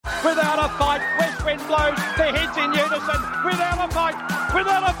without a fight. West wind blows, the hits in unison, without a fight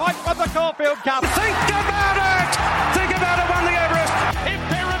from the Caulfield Cup. Think about it! Think about it, won the Everest!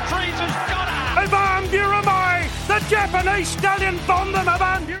 Imperatrice has got her! Ivan Buramai, the Japanese stallion from them,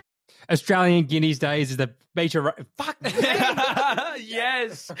 Ivan Buramai. Australian Guineas Days is the beta. Fuck.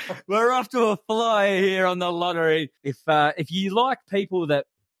 Yes, we're off to a flyer here on the lottery. If you like people that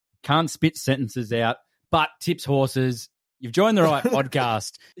can't spit sentences out but tips horses, you've joined the right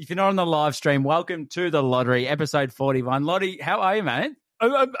podcast. If you're not on the live stream, welcome to the lottery, episode 41. Lottie, how are you, mate?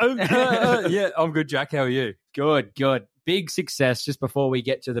 Yeah, I'm good, Jack. How are you? Good. Big success just before we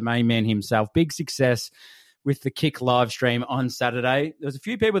get to the main man himself. Big success with the Kick live stream on Saturday. There's a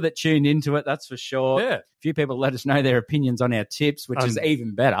few people that tuned into it, that's for sure. Yeah. A few people let us know their opinions on our tips, which is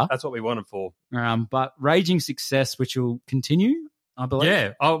even better. That's what we wanted for. But raging success, which will continue, I believe.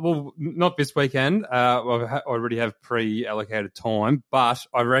 Yeah. Well, not this weekend. I already have pre-allocated time, but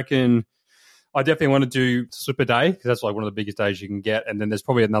I reckon I definitely want to do Super Day because that's like one of the biggest days you can get. And then there's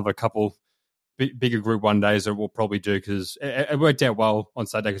probably another couple bigger Group 1 days that we'll probably do because it worked out well on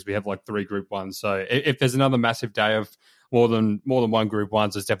Saturday because we have like 3 Group 1s. So if there's another massive day of more than one Group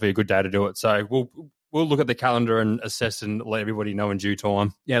 1s, it's definitely a good day to do it. So we'll look at the calendar and assess and let everybody know in due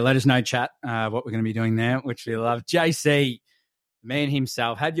time. Yeah, let us know, chat, what we're going to be doing there, which we love. JC, man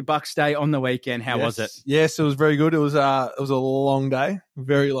himself, had your Bucks Day on the weekend. How was it? Yes, it was very good. It was a long day,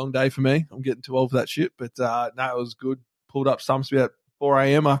 very long day for me. I'm getting too old for that shit, but no, it was good. Pulled up stumps about 4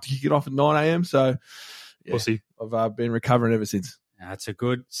 a.m. after kicking off at 9 a.m. So, yeah, I've been recovering ever since. That's a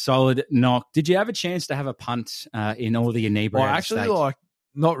good, solid knock. Did you have a chance to have a punt in all the inebriated actually, states?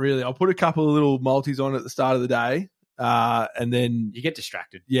 not really. I put a couple of little multis on at the start of the day, and then you get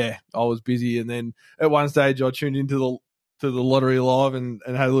distracted. Yeah, I was busy, and then at one stage I tuned into the lottery live and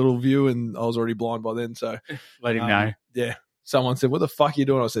had a little view, and I was already blind by then. So let him know. Yeah, someone said, "What the fuck are you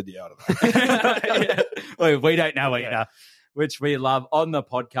doing?" I said, "Yeah, I don't know." Yeah. Well, we don't know either. Which we love on the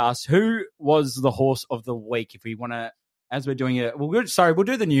podcast. Who was the horse of the week? If we want to, as we're doing it, we'll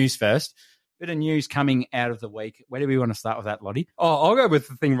do the news first. Bit of news coming out of the week. Where do we want to start with that, Lottie? Oh, I'll go with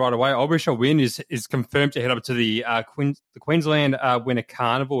the thing right away. I Wish I Win is confirmed to head up to the Queensland Winter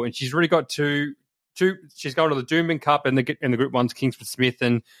Carnival, and she's really got two. She's going to the Doomben Cup and the Group 1's Kingsford Smith,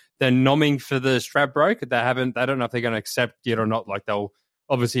 and they're nomming for the Stradbroke. They don't know if they're going to accept yet or not. Like they'll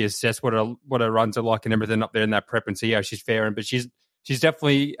obviously assess what her runs are like and everything up there in that prep and see how she's faring. But she's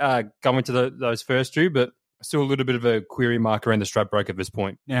definitely going to those first 2, but still a little bit of a query mark around the Stradbroke at this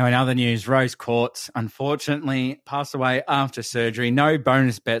point. Now, in other news, Rose Courts unfortunately passed away after surgery. No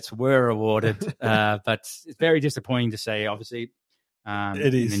bonus bets were awarded, but it's very disappointing to see, obviously.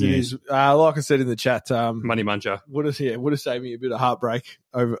 It is. Like I said in the chat, money muncher would have saved me a bit of heartbreak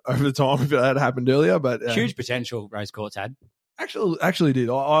over the time if it had happened earlier. But huge potential Rose Courts had. Actually did.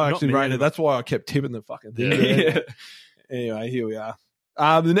 I actually rated it. That's why I kept tipping the fucking thing. Yeah. Anyway, here we are.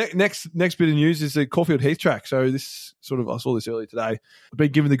 The next bit of news is the Caulfield Heath track. So this I saw this earlier today. I've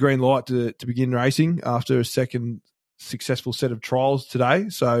been given the green light to begin racing after a second successful set of trials today.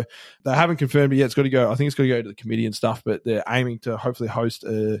 So they haven't confirmed it yet. It's got to go. I think it's got to go to the committee and stuff, but they're aiming to hopefully host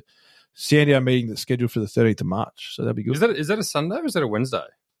a Sandown meeting that's scheduled for the 13th of March. So that'd be good. Is that a Sunday or is that a Wednesday?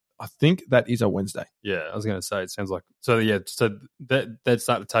 I think that is a Wednesday. Yeah, I was going to say, it sounds like... So, yeah, they'd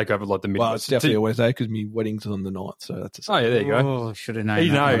start to take over like the midweek. Well, it's definitely a Wednesday because my wedding's on the 9th, so that's a Sunday. Oh, yeah, there you go. Oh, should have known. He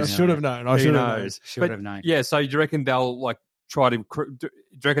knows. I should have known. I should have known. Yeah, so do you reckon they'll like try to... Do you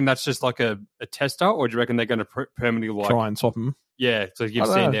reckon that's just like a tester, or do you reckon they're going to permanently like... Try and swap them? Yeah, so give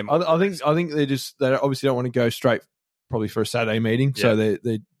Sandown... I think they obviously don't want to go straight probably for a Saturday meeting, so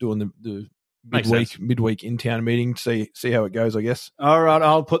they're doing the midweek in-town meeting to see how it goes, I guess. All right,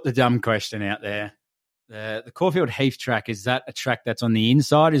 I'll put the dumb question out there. The Caulfield Heath track, is that a track that's on the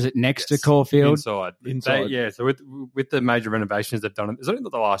inside? Is it next to Caulfield? Inside. So with the major renovations they've done, it's only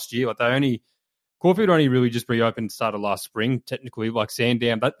the last year. Like Caulfield only really just reopened started last spring, technically, like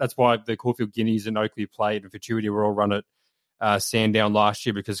Sandown. That's why the Caulfield Guineas and Oakley Plate and Fortuity were all run at Sandown last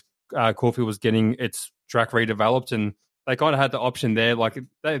year because Caulfield was getting its track redeveloped, and they kind of had the option there. Like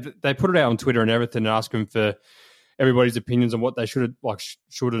they put it out on Twitter and everything and asked them for everybody's opinions on what they should or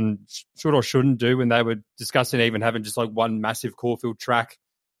shouldn't do when they were discussing even having just like one massive Caulfield track,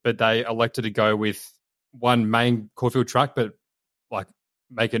 but they elected to go with one main Caulfield track, but like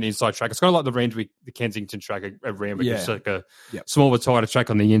make an inside track. It's kind of like the Randwick, the Kensington track at Randwick. It's like a smaller, tighter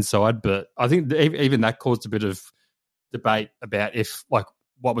track on the inside, but I think even that caused a bit of debate about if like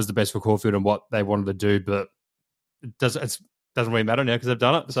what was the best for Caulfield and what they wanted to do, but it doesn't really matter now because they've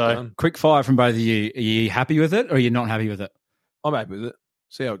done it. So quick fire from both of you. Are you happy with it or are you not happy with it? I'm happy with it.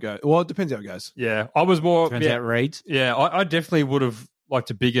 See how it goes. Well, it depends how it goes. Yeah, I was more... Depends how it reads. Yeah, I definitely would have like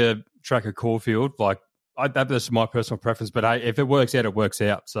to bigger track at Caulfield. Like that's my personal preference. But hey, if it works out, it works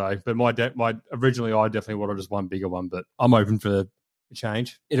out. So, but originally I definitely wanted just one bigger one. But I'm open for a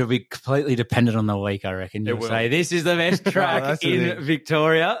change. It'll be completely dependent on the week, I reckon. You'll say this is the best track in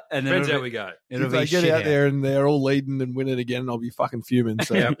Victoria, and then depends how we go. If they get out there and they're all leading and winning again, I'll be fucking fuming.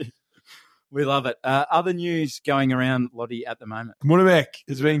 So. We love it. Other news going around, Lottie, at the moment. Munnebeck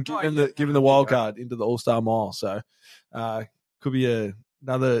has been given the wild card into the All-Star Mile, so could be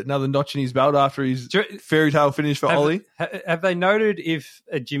another notch in his belt after his fairy tale finish for Ollie. Have they noted if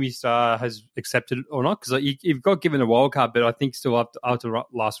Jimmy Starr has accepted it or not? Because you've got given a wild card, but I think still after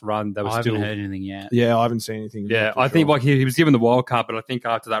last run, they were still. I haven't heard anything yet. Yeah, I haven't seen anything. Yeah, I think like he was given the wild card, but I think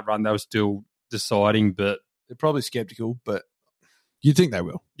after that run, they were still deciding. But they're probably skeptical, but. You'd think they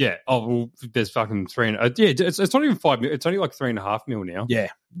will. Yeah. Oh, well, there's fucking it's not even 5 mil. It's only like $3.5 million now. Yeah.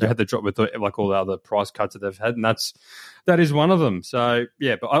 They had the drop with like all the other price cuts that they've had, and that is one of them. So,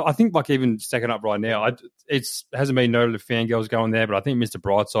 yeah, but I think like even stacking up right now, it hasn't been noted if Fangirl's going there, but I think Mr.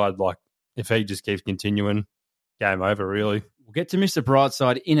 Brightside, like if he just keeps continuing, game over, really. We'll get to Mr.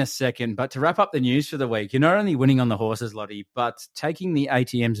 Brightside in a second, but to wrap up the news for the week, you're not only winning on the horses, Lottie, but taking the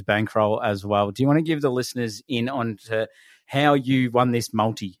ATM's bankroll as well. Do you want to give the listeners in on to how you won this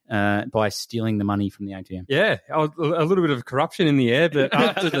multi by stealing the money from the ATM? Yeah, a little bit of corruption in the air, but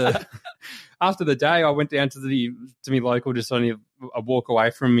after the day, I went down to me local, just only a walk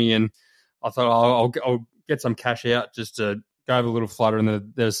away from me, and I thought I'll get some cash out just to go over a little flutter,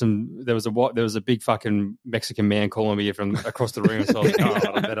 and there was a big fucking Mexican man calling me from across the room, so I was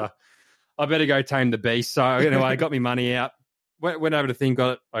like, I better go tame the beast. So anyway, I got my money out, went over to thing,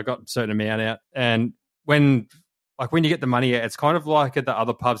 I got a certain amount out, and when you get the money out, it's kind of like at the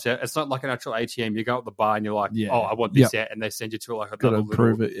other pubs. It's not like an actual ATM. You go at the bar and you're like, I want this out, and they send you to like a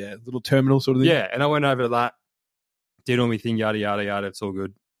little terminal sort of thing. Yeah, and I went over to that, did all my thing, yada yada yada. It's all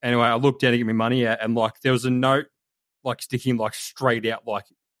good. Anyway, I looked down to get my money out, and like there was a note like sticking like straight out, like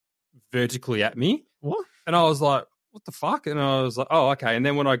vertically at me. What? And I was like, what the fuck? And I was like, oh, okay. And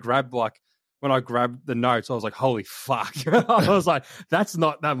then when I grabbed the notes, I was like, holy fuck. I was like, that's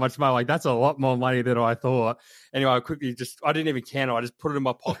not that much money. Like, that's a lot more money than I thought. Anyway, I didn't even count it. I just put it in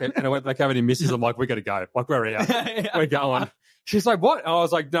my pocket, and I went back over to Mrs. I'm like, we got to go. Like, we're out. We're going. She's like, what? And I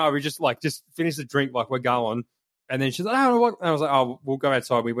was like, no, we just finished the drink. Like, we're going. And then she's like, oh, what? And I was like, oh, we'll go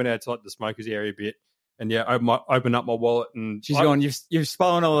outside. We went out to like the smokers area a bit. And yeah, open up my wallet, and she's going, you've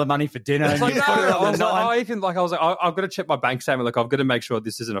stolen all the money for dinner. It's like, no, I've got to check my bank statement. Like, I've got to make sure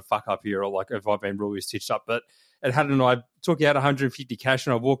this isn't a fuck up here, or like if I've been really stitched up. But it hadn't. I took out 150 cash,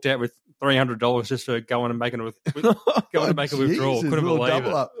 and I walked out with $300 just for going and making a withdrawal. Couldn't believe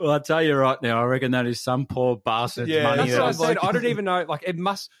it. Well, I tell you right now, I reckon that is some poor bastard's money. That's what I said. I don't even know. Like, it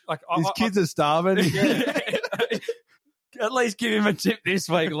must. Like, his kids are starving. At least give him a tip this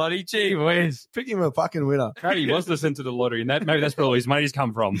week, Lottie. Gee whiz. Pick him a fucking winner. Maybe he was listening to the lottery, and maybe that's where all his money's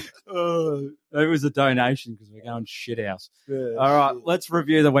come from. It was a donation because we're going shithouse. Yeah, all right, let's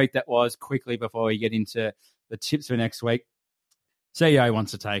review the week that was quickly before we get into the tips for next week. CEO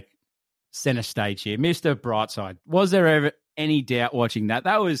wants to take center stage here. Mr. Brightside, was there ever any doubt watching that?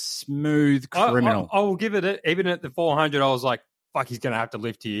 That was smooth criminal. I will give it, even at the 400, I was like, fuck, he's going to have to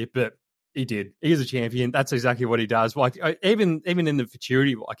lift here, but he did. He is a champion. That's exactly what he does. Like even in the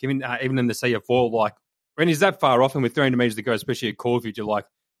futurity, like even in the CF4, like when he's that far off and with 300 meters to go, especially at Caulfield, you're like,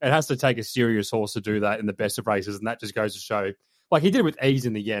 it has to take a serious horse to do that in the best of races, and that just goes to show. Like he did with ease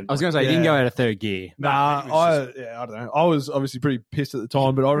in the end. I was going to say, he didn't go out of third gear. I don't know. I was obviously pretty pissed at the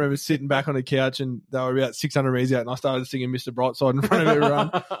time, but I remember sitting back on the couch and they were about 600 meters out, and I started singing Mr. Brightside in front of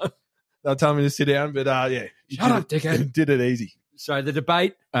everyone. They were telling me to sit down, but shut up, dickhead. Did it easy. So the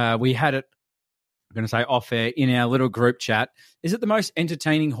debate, we had it, I'm going to say off air in our little group chat. Is it the most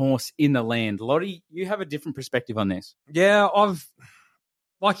entertaining horse in the land? Lottie, you have a different perspective on this. Yeah, I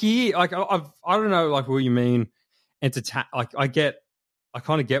don't know, like what you mean. Like I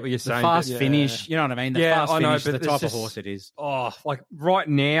kind of get what you're saying. Fast finish, you know what I mean? The fast finish, the type of horse it is. Oh, like right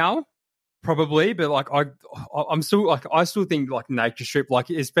now, probably, but like I still think like Nature Strip, like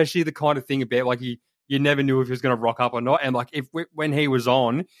especially the kind of thing about like you never knew if he was going to rock up or not, and like when he was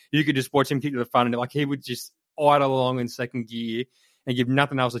on, you could just watch him kick to the front, and like he would just idle along in second gear and give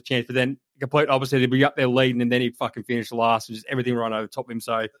nothing else a chance. But then complete opposite, he'd be up there leading, and then he'd fucking finish last, and just everything right over top of him.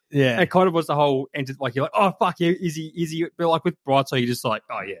 So yeah, it kind of was the whole like you're like, oh fuck, is he? But like with Brightside, you're just like,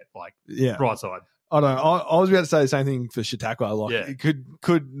 oh yeah, like Brightside. I don't know. I was about to say the same thing for Chautauqua. Like it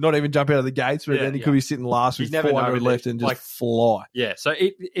could not even jump out of the gates, but then he could be sitting last with 400 left and just like, fly. Yeah. So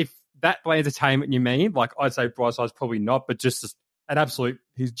if that by entertainment you mean, like I'd say Brightside's probably not, but just an absolute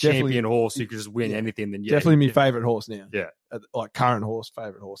champion horse who could just win anything. Then definitely my favourite horse now. Yeah. like current horse,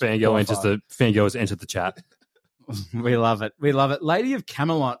 favourite horse. Fangirl has entered the chat. We love it. We love it. Lady of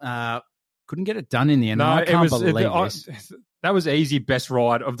Camelot couldn't get it done in the end. No, I can't believe this. That was easy best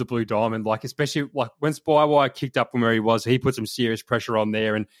ride of the Blue Diamond. Like, especially like when Spywire kicked up from where he was, he put some serious pressure on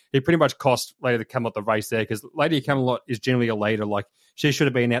there, and he pretty much cost Lady of Camelot the race there, because Lady of Camelot is generally a leader. Like, she should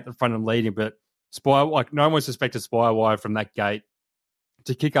have been out the front and leading, but no one suspected Spywire from that gate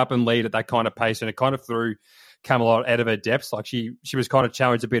to kick up and lead at that kind of pace, and it kind of threw Camelot out of her depths. Like, she was kind of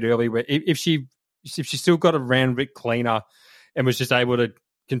challenged a bit early, where if she still got a round bit cleaner and was just able to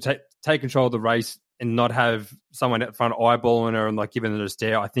take control of the race and not have someone at front eyeballing her and like giving her a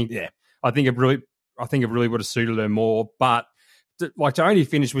stare, I think it really would have suited her more. But to only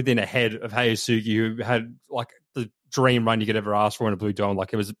finish within a head of Hayasugi, who had like the dream run you could ever ask for in a Blue Diamond,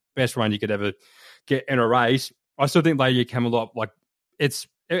 like it was the best run you could ever get in a race. I still think Lady of Camelot, like it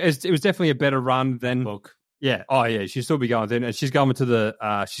was definitely a better run than Look. Yeah. Oh, yeah. She'll still be going then, and she's going to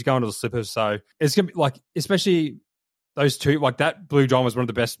the slipper. So it's gonna be like, especially those two, like that Blue Diamond was one of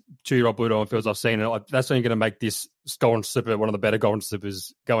the best 2-year-old Blue Diamond fields I've seen, and like, that's only going to make this Golden Slipper one of the better Golden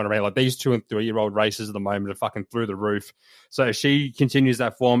Slippers going around. Like these 2- and 3-year-old races at the moment are fucking through the roof. So if she continues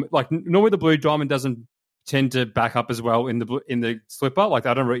that form, like normally the Blue Diamond doesn't tend to back up as well in the slipper. Like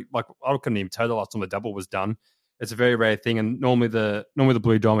I couldn't even tell the last time the double was done. It's a very rare thing, and normally the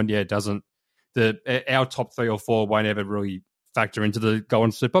Blue Diamond, it doesn't. Our top 3 or 4 won't ever really factor into the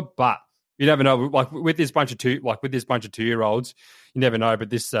Golden Slipper, but you never know. Like with this bunch of 2-year-olds, you never know. But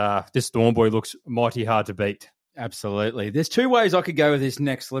this Storm Boy looks mighty hard to beat. Absolutely. There's 2 ways I could go with this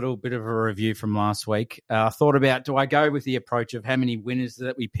next little bit of a review from last week. I thought about, do I go with the approach of how many winners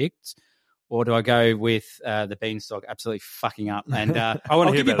that we picked, or do I go with the Beanstalk absolutely fucking up? And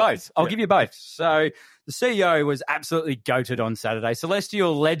I'll give you both. I'll give you both. So the CEO was absolutely goated on Saturday.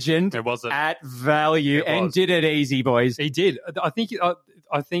 Celestial Legend at value and did it easy, boys. He did. I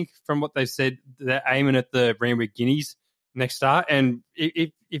think from what they said, they're aiming at the Randwick Guineas next start. And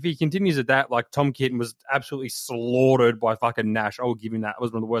if he continues at that, like Tom Kitten was absolutely slaughtered by fucking Nash. I will give him that. It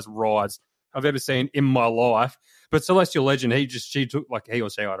was one of the worst rides I've ever seen in my life. But Celestial Legend, she took, like he or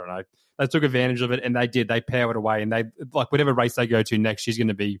she, I don't know, they took advantage of it, and they did. They powered away, and they, like, whatever race they go to next, she's going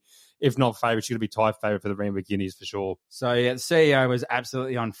to be, if not favourite, she's going to be tied favourite for the Randwick Guineas for sure. So, yeah, the CEO was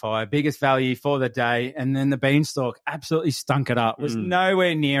absolutely on fire. Biggest value for the day. And then the Beanstalk absolutely stunk it up. Was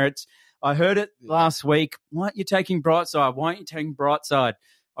nowhere near it. I heard it last week. Why aren't you taking Brightside? Why aren't you taking Brightside?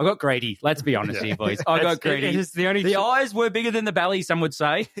 I got greedy. Let's be honest here, boys. I got greedy. The eyes were bigger than the belly, some would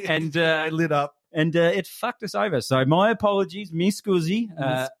say, and lit up. And it fucked us over. So my apologies, Miss Guzzi.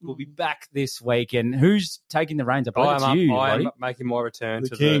 We'll be back this week. And who's taking the reins? I'm making my return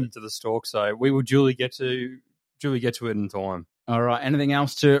to the stalk. So we will duly get to it in time. All right. Anything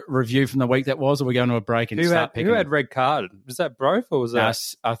else to review from the week that was, or are we going to a break and start picking? Who had red card? Was that Broth or was that?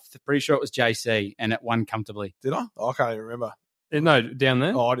 I'm pretty sure it was JC, and it won comfortably. Did I? I can't even remember. No, down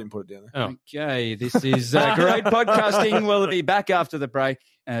there. Oh, I didn't put it down there. Oh. Okay, this is great podcasting. We'll be back after the break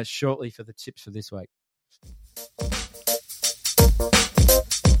shortly for the tips for this week.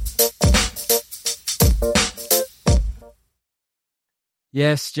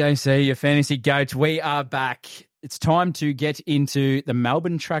 Yes, JC, your fantasy goat. We are back. It's time to get into the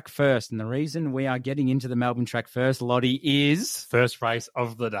Melbourne track first. And the reason we are getting into the Melbourne track first, Lottie, is... first race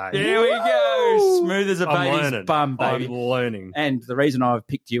of the day. Here we go. Smooth as a baby's bum, baby. I'm learning. And the reason I've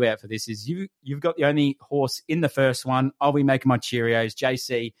picked you out for this is you've got the only horse in the first one. I'll be making my Cheerios.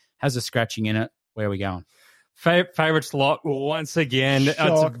 JC has a scratching in it. Where are we going? Favorite slot once again. Shock.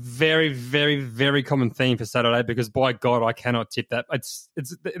 It's a very, very, very common theme for Saturday because by God, I cannot tip that.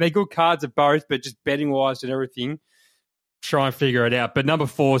 They're good cards at both, but just betting wise and everything, try and figure it out. But number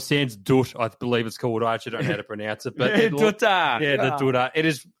 4, Sans Doute, I believe it's called. I actually don't know how to pronounce it, but the Doute.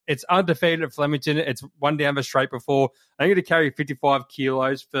 It's undefeated at Flemington. It's won down the straight before. I'm going to carry 55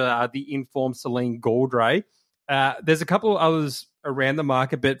 kilos for the informed Celine Gauldray. There's a couple of others around the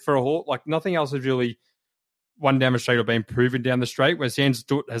market, but for a horse, like nothing else has really won down the straight or been proven down the straight, where Sans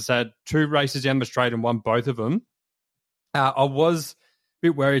Doute has had 2 races down the straight and won both of them. I was a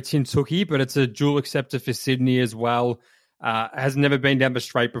bit worried Tim Tookie, but it's a dual acceptor for Sydney as well. Has never been down the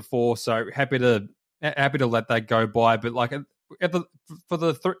straight before, so happy to let that go by. But like for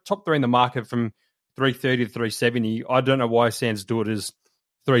the top 3 in the market from 330 to 370, I don't know why Sans Doute is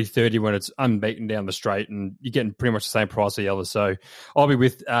 330 when it's unbeaten down the straight, and you're getting pretty much the same price as the others. So I'll be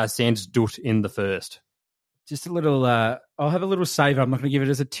with Sans Doute in the first. Just a little, I'll have a little saver. I'm not going to give it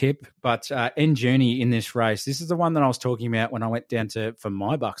as a tip, but End Journey in this race. This is the one that I was talking about when I went down for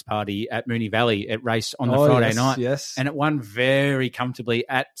my Bucks party at Moonee Valley. It raced on the Friday night. Yes. And it won very comfortably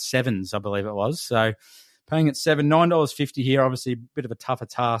at 7s, I believe it was. So paying at $9.50 here. Obviously, a bit of a tougher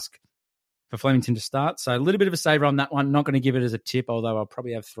task for Flemington to start. So a little bit of a saver on that one. Not going to give it as a tip, although I'll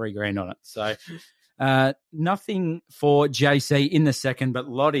probably have $3,000 on it. So nothing for JC in the second, but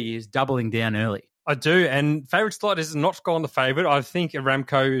Lottie is doubling down early. I do, and favourite slot is not gone the favourite. I think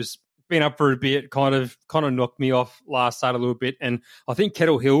Aramco's been up for a bit, kind of knocked me off last start a little bit, and I think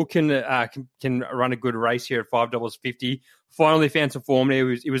Kettle Hill can run a good race here at $5.50. Finally found some form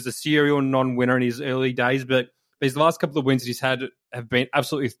there. He was a serial non-winner in his early days, but these last couple of wins he's had have been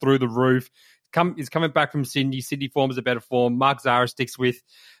absolutely through the roof. He's coming back from Sydney. Sydney form is a better form. Mark Zara sticks with.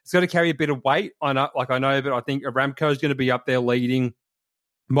 It's got to carry a bit of weight. I know, but I think Aramco is going to be up there leading.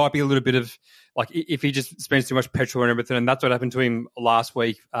 Might be a little bit of if he just spends too much petrol and everything, and that's what happened to him last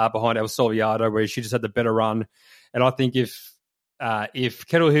week behind El Soliado, where she just had the better run. And I think if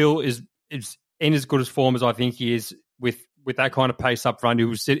Kettle Hill is in as good as form as I think he is with that kind of pace up front,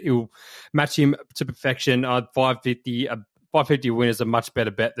 he'll match him to perfection. 550 a win is a much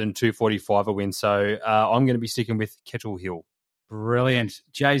better bet than 245 a win. So I'm going to be sticking with Kettle Hill. Brilliant.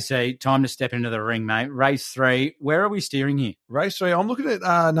 JC, time to step into the ring, mate. Race 3. Where are we steering here? Race 3, I'm looking at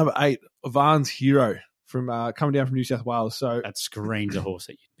number 8, Vaughan's Hero, from coming down from New South Wales. So that screams a horse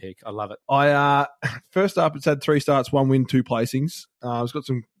that you'd pick. I love it. First up, it's had 3 starts, 1 win, 2 placings. It's got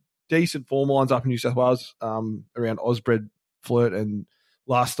some decent form lines up in New South Wales around Osbred, Flirt, and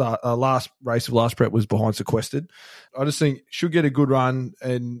last race of last prep was behind Sequestered. I just think should get a good run,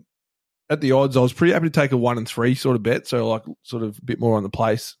 and at the odds, I was pretty happy to take a 1 and 3 sort of bet, so sort of a bit more on the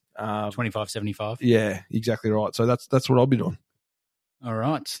place. 25.75. Yeah, exactly right. So that's what I'll be doing. All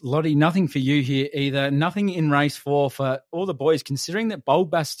right. Lottie, nothing for you here either. Nothing in race 4 for all the boys, considering that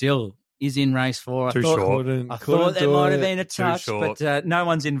Bold Bastille is in race 4. I thought there might have been a touch, but no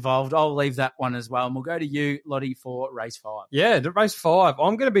one's involved. I'll leave that one as well. And we'll go to you, Lottie, for race 5. Yeah, the race 5.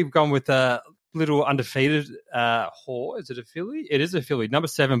 I'm going to be going with a little undefeated horse. Is it a filly? It is a filly. Number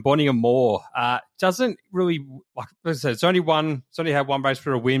 7, Bonnie and Moore. Doesn't really, like I said, it's only had one race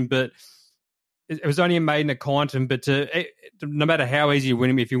for a win, but it was only a maiden at Kyneton. But no matter how easy you win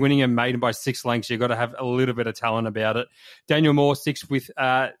him, if you're winning a maiden by 6 lengths, you've got to have a little bit of talent about it. Daniel Moore sticks with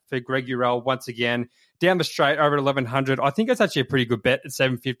for Greg Urell once again. Down the straight over at 1,100. I think that's actually a pretty good bet at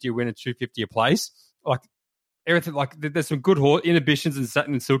 750 a win and 250 a place. Everything there's some good Inhibitions and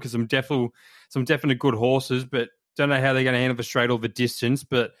Satin and Silk are some definite good horses, but don't know how they're going to handle the straight or the distance.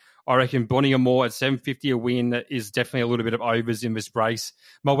 But I reckon Bonnie and Moore at 750 a win is definitely a little bit of overs in this race.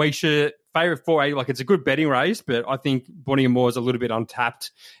 Moesha, favourite 4A, it's a good betting race, but I think Bonnie and Moore is a little bit untapped,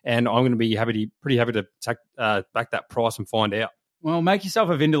 and I'm going to be pretty happy to back that price and find out. Well, make yourself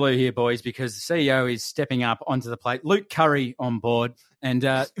a Vindaloo here, boys, because the CEO is stepping up onto the plate. Luke Curry on board. And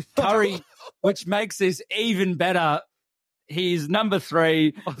Curry, which makes this even better, he's number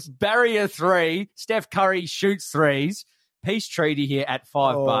 3, barrier 3. Steph Curry shoots 3s. Peace treaty here at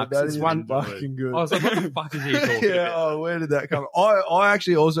 $5. That it's is one fucking good. I was like, what the fuck is he talking about? Where did that come? I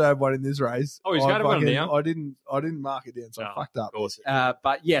actually also have one in this race. Oh, he's got one now. I didn't mark it down, so I fucked up. Awesome.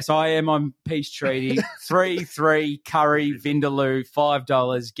 But yes, I am on Peace Treaty. 3-3 Curry Vindaloo,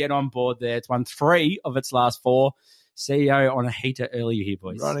 $5. Get on board there. It's won 3 of its last 4. CEO on a heater earlier here,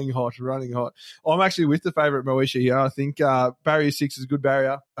 boys. Running hot. I'm actually with the favourite Moesha here. I think barrier 6 is a good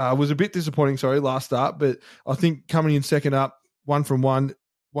barrier. Was a bit disappointing, last start, but I think coming in second up, 1 from 1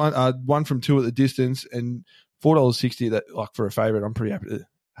 from 2 at the distance, and $4.60 that for a favourite. I'm pretty happy to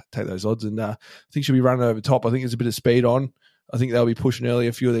take those odds, and I think she'll be running over top. I think there's a bit of speed on. I think they'll be pushing early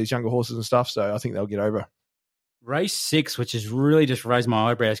a few of these younger horses and stuff, so I think they'll get over. Race 6, which has really just raised my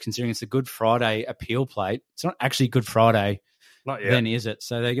eyebrows considering it's a Good Friday appeal plate. It's not actually Good Friday. Not yet. Then is it?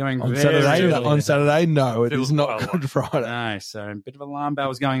 So they're going on very Saturday. early. On Saturday, no, it is not Good Friday. No, so a bit of alarm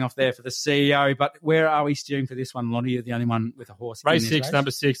bells going off there for the CEO. But where are we steering for this one, Lonnie? You're the only one with a horse. Race 6,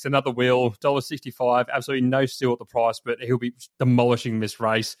 number 6, another wheel, $1.65. Absolutely no steal at the price, but he'll be demolishing this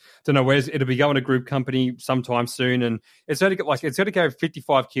race. Don't know where it'll be going to Group Company sometime soon, and it's going to carry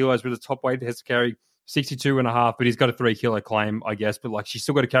 55 kilos, with the top weight it has to carry 62.5, but he's got a 3 kilo claim, I guess. But she's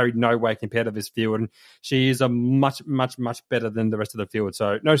still got to carry no weight compared to this field, and she is a much, much, much better than the rest of the field.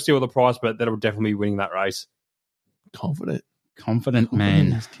 So no steal of the price, but that'll definitely be winning that race. Confident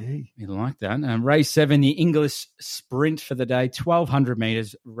man. Is key. We like that. Race 7, the English Sprint for the day, 1,200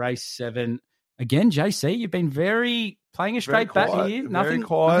 meters. Race 7 again. JC, you've been playing a straight bat here. Nothing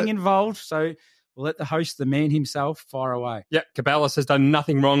involved. So we'll let the host, the man himself, fire away. Yeah, Caballas has done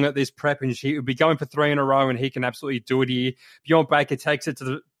nothing wrong at this prep, and she will be going for 3 in a row, and he can absolutely do it here. Bjorn Baker takes it to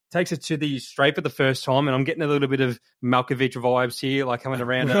the straight for the first time, and I'm getting a little bit of Malkovich vibes here, coming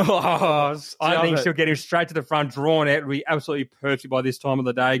around. I think she'll get him straight to the front, drawn out. It'll be absolutely perfect by this time of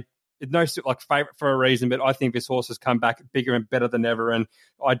the day. no like favourite for a reason, but I think this horse has come back bigger and better than ever, and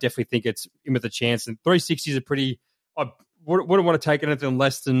I definitely think it's in with a chance. And 360 is a pretty. I wouldn't want to take anything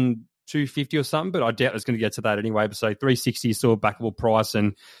less than 250 or something, but I doubt it's going to get to that anyway. So 360 is still a backable price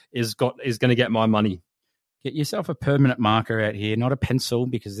and is going to get my money. Get yourself a permanent marker out here, not a pencil,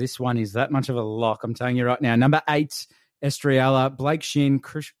 because this one is that much of a lock. I'm telling you right now. Number 8, Estriella, Blake Shin,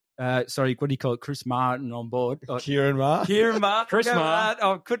 Chris Martin on board. Kieran Martin. Chris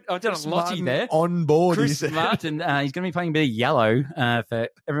Martin. I've done a Lottie there. On board, Chris Martin. He's going to be playing a bit of yellow for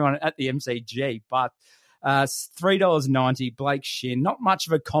everyone at the MCG, but $3.90. Blake Shin, not much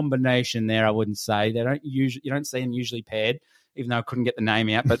of a combination there, I wouldn't say. You don't see them usually paired, even though I couldn't get the name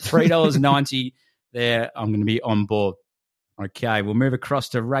out. But $3.90 there, I'm going to be on board. Okay, we'll move across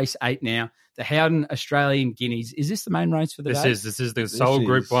to race 8 now. The Howden Australian Guineas. Is this the main race for the day? This is the sole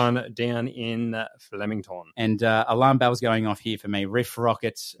Group 1 down in Flemington. And alarm bells going off here for me. Riff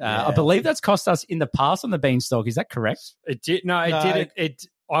Rockets. I believe that's cost us in the past on the Beanstalk. Is that correct? It did. No, it did.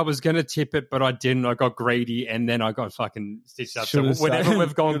 I was going to tip it, but I didn't. I got greedy, and then I got fucking stitched up. So whenever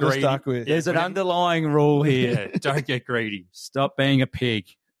we've gone greedy. There's an underlying rule here. Yeah, don't get greedy. Stop being a pig.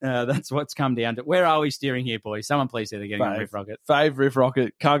 That's what's come down to. Where are we steering here, boys? Someone please say they're getting on Riff Rocket. Riff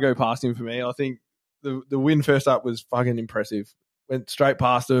Rocket. Can't go past him for me. I think the win first up was fucking impressive. Went straight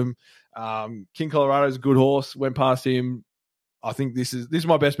past him. King Colorado's a good horse. Went past him. I think this is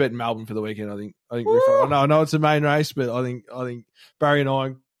my best bet in Melbourne for the weekend. I think Riff Rocket. I know it's the main race, but I think Barry and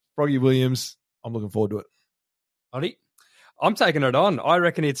I, Froggy Williams, I'm looking forward to it. Oddy? I'm taking it on. I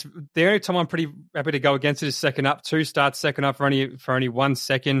reckon it's the only time I'm pretty happy to go against it is second up. 2 starts second up for only 1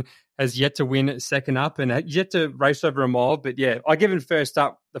 second. Has yet to win second up and yet to race over a mile. But yeah, I give him first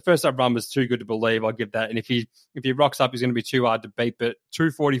up. The first up run was too good to believe. I'll give that. And if he rocks up, he's going to be too hard to beat. But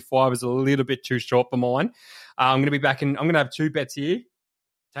 245 is a little bit too short for mine. I'm going to be back in. I'm going to have 2 bets here.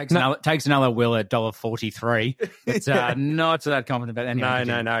 Takes another will at $1.43. It's not that confident about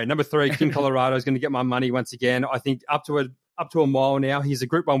anyone. No. Number 3, King Colorado is going to get my money once again. I think up to a mile now. He's a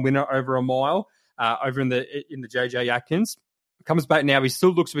Group 1 winner over a mile over in the JJ Atkins. Comes back now. He still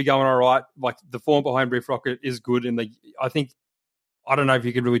looks to be going all right. Like the form behind Riff Rocket is good. And I don't know if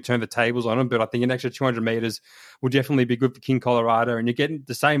you could really turn the tables on him, but I think an extra 200 meters will definitely be good for King Colorado. And you're getting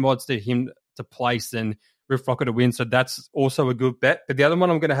the same odds to him to place than Riff Rocket to win. So that's also a good bet. But the other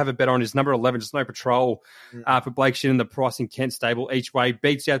one I'm going to have a bet on is number 11, Snow Patrol for Blake Shin in the price in Kent stable each way.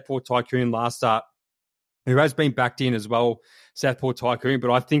 Beat Southport Tycoon last start, who has been backed in as well, Southport Tycoon.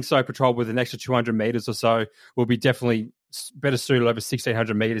 But I think Snow Patrol with an extra 200 meters or so will be definitely better suited over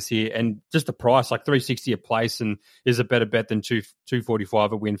 1,600 meters here. And just the price, like 360 a place, and is a better bet than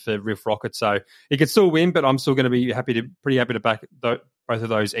 245 a win for Riff Rocket. So he could still win, but I'm still going to be pretty happy to back both of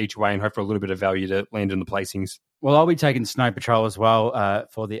those each way and hope for a little bit of value to land in the placings. Well, I'll be taking Snow Patrol as well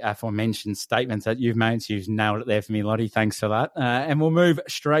for the aforementioned statements that you've made. So you've nailed it there for me, Lottie. Thanks for that. And we'll move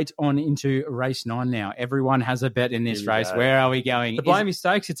straight on into race 9 now. Everyone has a bet in this race. Where are we going? The Blamey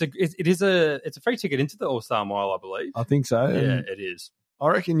Stakes. It's a free ticket into the All-Star Mile, I believe. I think so. Yeah, it is. I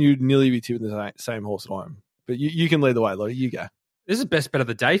reckon you'd nearly be tipping the same horse that I am. But you can lead the way, Lottie. You go. This is the best bet of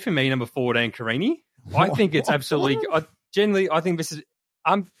the day for me, number 14, Carini. I think it's absolutely... I think this is...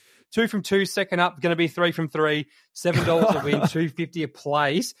 I'm 2 from 2, second up, going to be 3 from 3, $7 a win, $2.50 a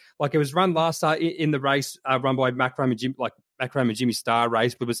place. Like it was run last start in the race, run by Macram and Jimmy Star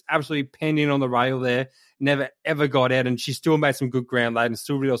race, but was absolutely penned in on the rail there. Never ever got out, and she still made some good ground laid and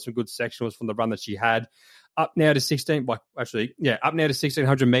still reeled some good sectionals from the run that she had. Up now to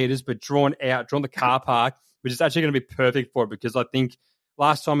 1,600 meters, but drawn the car park, which is actually going to be perfect for it because I think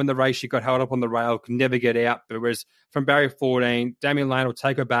last time in the race she got held up on the rail, could never get out. But whereas from barrier 14, Damian Lane will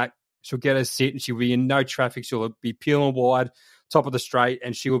take her back. She'll get her sit and she'll be in no traffic. She'll be peeling wide, top of the straight,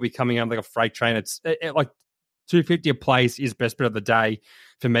 and she will be coming on like a freight train. It's like $2.50 a place is best bet of the day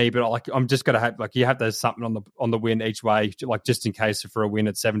for me. But I'm just going to have you have to have something on the win each way, like just in case for a win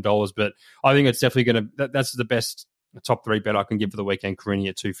at $7. But I think it's definitely going to that's the best top 3 bet I can give for the weekend. Carini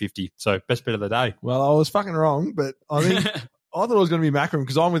at $2.50. So best bet of the day. Well, I was fucking wrong, but I think I thought it was going to be Macram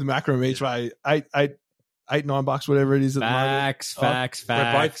because I'm with Macram each way. $8-9, whatever it is. Facts.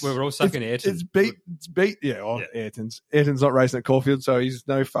 We're all sucking Ayrton's. It's beat. Ayrton's. Ayrton's not racing at Caulfield, so he's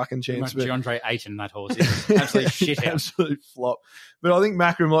no fucking chance. DeAndre Ayton, that horse is absolute shit. Absolute flop. But I think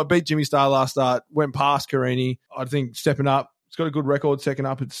Macram beat Jimmy Star last start, went past Carini. I think stepping up. It's got a good record. Second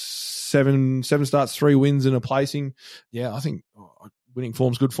up, it's 7 starts, 3 wins and a placing. Yeah, I think winning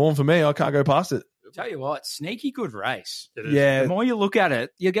form's good form for me. I can't go past it. Tell you what, sneaky good race. Yeah. The more you look at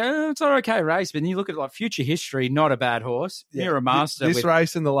it, you go, oh, it's an okay race. But then you look at like future history, not a bad horse. Yeah. You're a master. This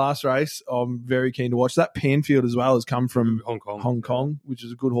race and the last race, I'm very keen to watch. That Panfield as well has come from Hong Kong, which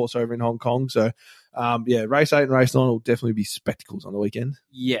is a good horse over in Hong Kong. So, race 8 and race 9 will definitely be spectacles on the weekend.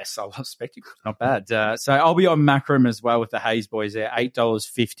 Yes, I love spectacles. Not bad. So I'll be on Macram as well with the Hayes boys there,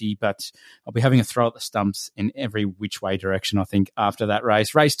 $8.50, but I'll be having a throw at the stumps in every which way direction, I think, after that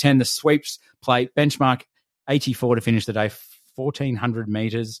race. Race 10, the sweeps plate, benchmark 84 to finish the day, 1,400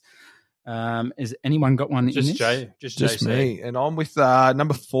 metres. Has anyone got one in this? Just me. And I'm with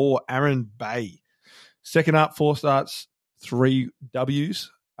number 4, Aaron Bay. Second up, 4 starts, 3 Ws.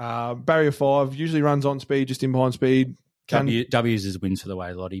 Barrier 5 usually runs on speed, just in behind speed. W's is wins for the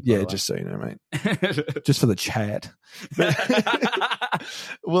way, Lottie. Yeah, just so you know, mate. Just for the chat.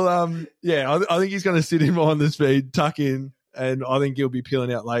 Well, I think he's going to sit in behind the speed, tuck in, and I think he'll be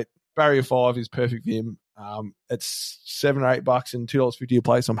peeling out late. Barrier 5 is perfect for him. It's $7 or $8 and $2.50 a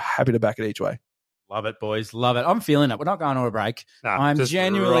place. I'm happy to back it each way. Love it, boys. Love it. I'm feeling it. We're not going on a break. Nah, I'm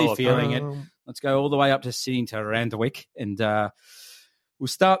genuinely feeling it. it. Let's go all the way up to sitting to Randwick, and we'll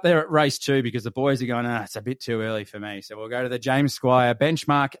start there at race 2 because the boys are going, it's a bit too early for me. So we'll go to the James Squire,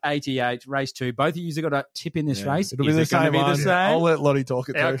 benchmark 88, race 2. Both of you have got a tip in this race. It'll be the same one. I'll let Lottie talk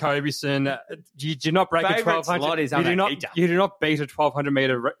it Our through. Cobison, you do not break a 1,200. You do not beat a 1,200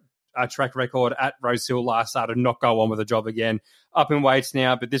 metre track record at Rosehill last start and not go on with the job again. Up in weights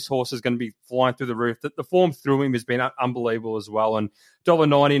now, but this horse is going to be flying through the roof. The form through him has been unbelievable as well. And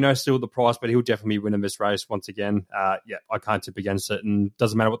 $1.90, no still the price, but he'll definitely win in this race once again. I can't tip against it, and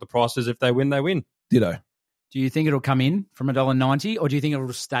doesn't matter what the price is. If they win, they win. Ditto. Do you think it'll come in from $1.90, or do you think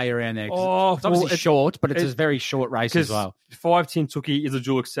it'll stay around there? It's obviously it's short, but it's a very short race as well. 510 Tookie is a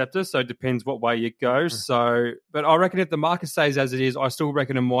dual acceptor, so it depends what way it goes. But I reckon if the market stays as it is, I still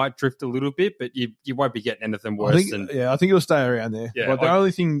reckon it might drift a little bit, but you won't be getting anything worse. I think it'll stay around there. Yeah, but the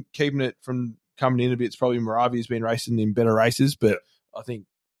only thing keeping it from coming in a bit is probably Moravia's been racing in better races, but I think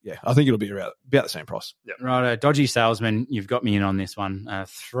it'll be about the same price. Yeah. Right, Dodgy Salesman, you've got me in on this one.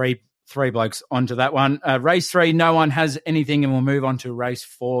 Three blokes onto that one. Race 3, no one has anything, and we'll move on to race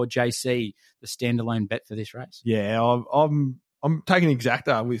 4, JC, the standalone bet for this race. Yeah, I'm taking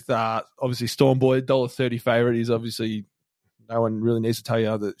Exacta with obviously Stormboy, $1.30 favourite. He's obviously no one really needs to tell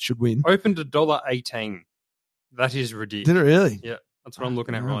you that it should win. Opened $1.18. That is ridiculous. Did it really? Yeah, that's what I'm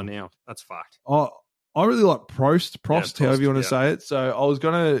looking at right now. That's fucked. I really like Prost, however you want to say it. So I was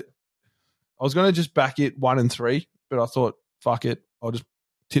gonna just back it 1 and 3, but I thought, fuck it, I'll just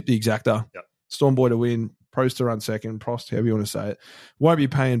tip the Exacta. Yep. Stormboy to win, Prost to run second, Prost, however you want to say it. Won't be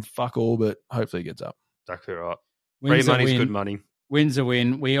paying fuck all, but hopefully it gets up. Exactly right. Wins Free money's good money. Wins a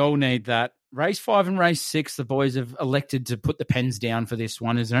win. We all need that. Race 5 and race 6, the boys have elected to put the pens down for this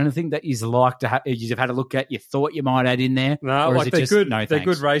one. Is there anything that you've had a look at, you thought you might add in there? No, or like is it they're just, good. No, they're thanks?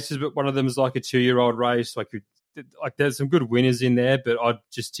 good races, but one of them is like a 2-year-old race. Like there's some good winners in there, but I'd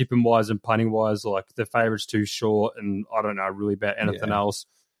just tipping wise and punting wise, like the favourite's too short, and I don't know really about anything else.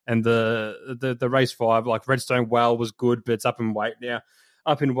 And the race 5, like Redstone Well was good, but it's up in weight now.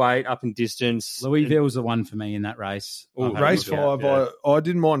 Up in weight, up in distance. Louisville's the one for me in that race. Race 5, I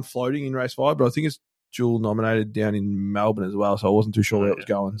didn't mind floating in race 5, but I think it's dual nominated down in Melbourne as well, so I wasn't too sure where it was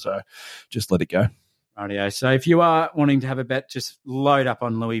going, so just let it go. Rightio. So if you are wanting to have a bet, just load up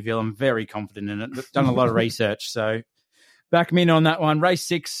on Louisville. I'm very confident in it. Done a lot of research, so back me in on that one. Race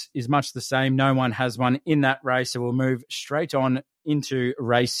 6 is much the same. No one has one in that race, so we'll move straight on into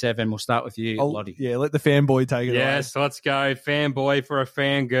race 7. We'll start with you, Lottie. Yeah, let the fanboy take it. Yes, let's go. Fanboy for a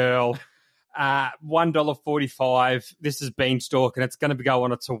fangirl. $1.45. This is Beanstalk, and it's going to go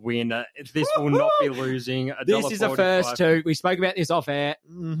on it to win. This will not be losing. This is a first too. We spoke about this off air.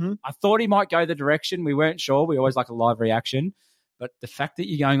 Mm-hmm. I thought he might go the direction. We weren't sure. We always like a live reaction. But the fact that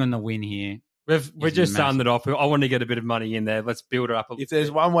you're going on the win here. We're just starting it off. I want to get a bit of money in there. Let's build it up. If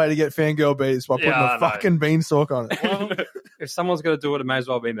there's one way to get fangirl beat, it's by putting a fucking Beanstalk on it. Well, if someone's going to do it, it may as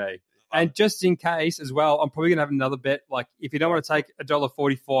well be me. And just in case as well, I'm probably going to have another bet. Like, if you don't want to take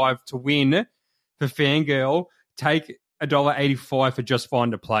 $1.45 to win for Fangirl, take $1.85 for Just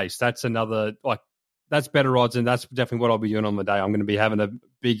Find a Place. That's another, that's better odds, and that's definitely what I'll be doing on the day. I'm going to be having a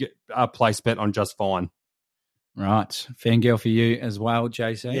big place bet on Just Fine. Right. Fangirl for you as well,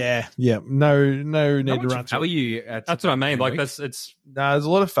 JC. Yeah. No need to run. How are you? That's what I mean. Like, there's a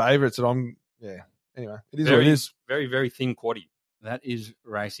lot of favourites that anyway, it is what it is. Very, very thin quaddie. That is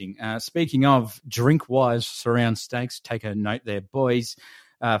racing. Speaking of drink-wise surround stakes, take a note there, boys.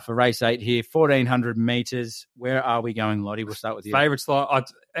 For race 8 here, 1,400 metres. Where are we going, Lottie? We'll start with you. Favourites,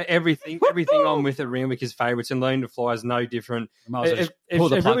 everything on with it, Randwick is favourites, and Learning to Fly is no different. Pull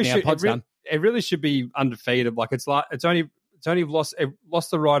the plug now. Pod's done. it really should be undefeated. Like it's only lost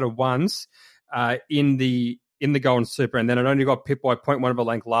the rider once in the Golden Super, and then it only got pipped by 0.1 of a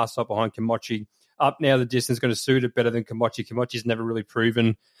length last stop behind Kimochi. Up now, the distance is going to suit it better than Kimochi. Kimochi's never really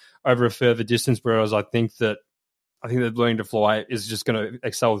proven over a further distance, whereas I think that Learning to Fly is just going to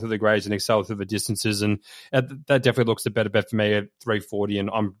excel through the grades and excel through the distances, and that definitely looks a better bet for me at 340, and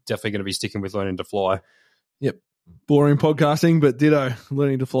I'm definitely going to be sticking with Learning to Fly. Yep. Boring podcasting, but ditto.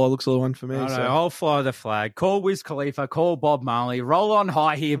 Learning to Fly looks like the one for me. No, I'll fly the flag. Call Wiz Khalifa, call Bob Marley. Roll on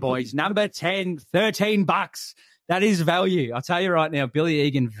high here, boys. Number 10, $13. That is value. I'll tell you right now, Billy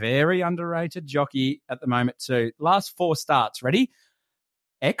Egan, very underrated jockey at the moment too. Last 4 starts. Ready?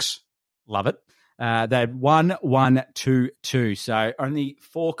 X. Love it. They had 1, 1, 2, 2. So only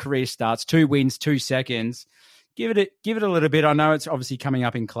 4 career starts, 2 wins, 2 seconds. Give it a little bit. I know it's obviously coming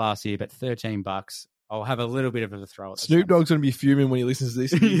up in class here, but $13. I'll have a little bit of a throw at Snoop Dogg's going to be fuming when he listens to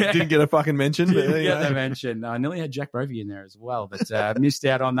this. He didn't get a fucking mention. But didn't get the mention. I nearly had Jack Brovey in there as well, but missed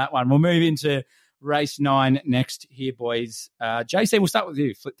out on that one. We'll move into race 9 next here, boys. JC, we'll start with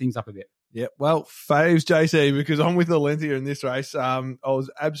you. Flip things up a bit. Yeah, well, faves, JC, because I'm with Alentia in this race. I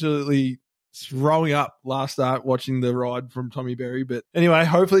was absolutely throwing up last start watching the ride from Tommy Berry. But anyway,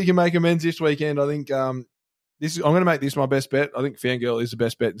 hopefully he can make amends this weekend. I think I'm going to make this my best bet. I think Fangirl is the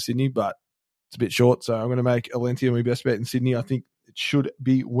best bet in Sydney, but it's a bit short, so I'm going to make Alentia my best bet in Sydney. I think it should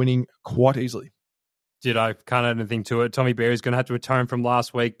be winning quite easily. Ditto. Can't add anything to it. Tommy Berry's going to have to atone from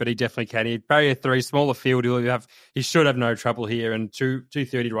last week, but he definitely can. He barrier 3, smaller field. He should have no trouble here, and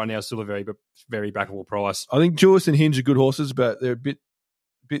 230 right now is still a very backable price. I think Jewis and Hinge are good horses, but they're a bit.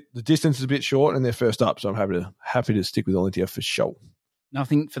 The distance is a bit short, and they're first up, so I'm happy to stick with Alentia for sure.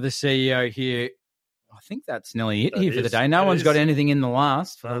 Nothing for the CEO here. I think that's nearly it here for the day. No one's got anything in the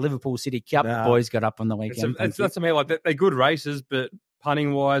last for the Liverpool City Cup. The boys got up on the weekend. It's not to me like they're good races, but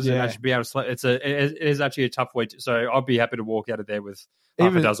punting wise, and actually be able to. It is actually a tough week. So I'll be happy to walk out of there with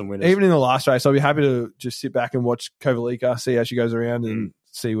half a dozen winners. Even in the last race, I'll be happy to just sit back and watch Kovalika, see how she goes around, and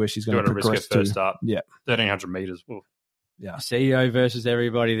see where she's going to progress to. First up, 1,300 meters. Ooh. Yeah, CEO versus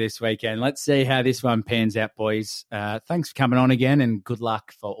everybody this weekend. Let's see how this one pans out, boys. Thanks for coming on again, and good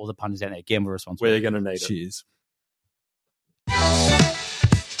luck for all the punters out there. Again, we're responsible. We're going to need it. Cheers.